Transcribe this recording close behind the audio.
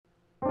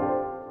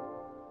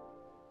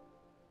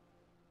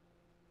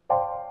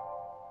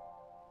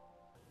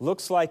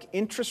looks like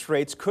interest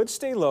rates could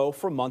stay low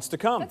for months to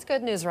come. That's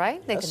good news,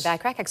 right? Nathan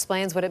Bachrach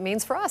explains what it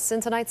means for us in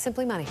tonight's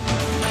Simply Money.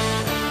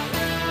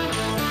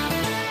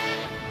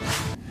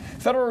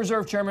 Federal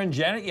Reserve Chairman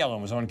Janet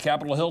Yellen was on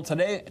Capitol Hill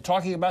today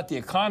talking about the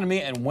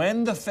economy and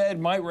when the Fed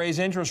might raise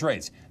interest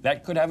rates.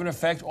 That could have an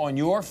effect on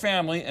your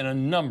family in a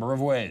number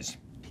of ways.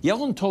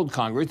 Yellen told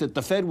Congress that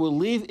the Fed will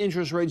leave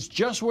interest rates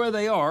just where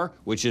they are,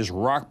 which is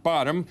rock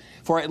bottom,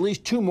 for at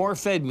least 2 more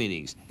Fed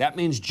meetings. That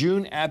means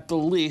June at the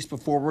least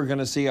before we're going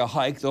to see a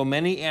hike, though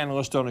many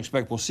analysts don't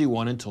expect we'll see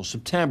one until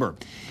September.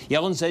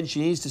 Yellen said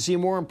she needs to see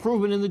more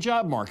improvement in the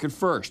job market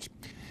first.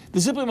 The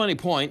Simply Money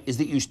point is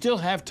that you still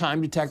have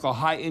time to tackle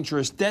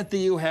high-interest debt that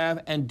you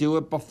have and do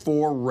it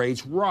before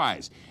rates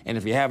rise. And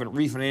if you haven't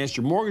refinanced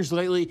your mortgage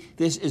lately,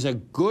 this is a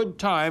good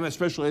time,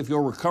 especially if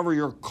you'll recover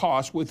your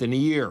costs within a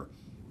year.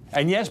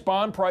 And yes,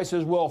 bond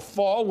prices will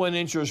fall when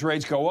interest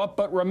rates go up,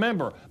 but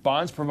remember,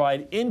 bonds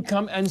provide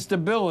income and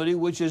stability,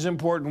 which is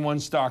important when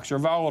stocks are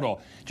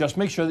volatile. Just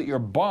make sure that your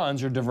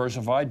bonds are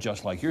diversified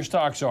just like your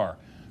stocks are.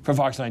 For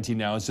Fox 19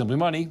 Now and Simply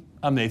Money,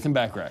 I'm Nathan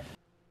Bachrach.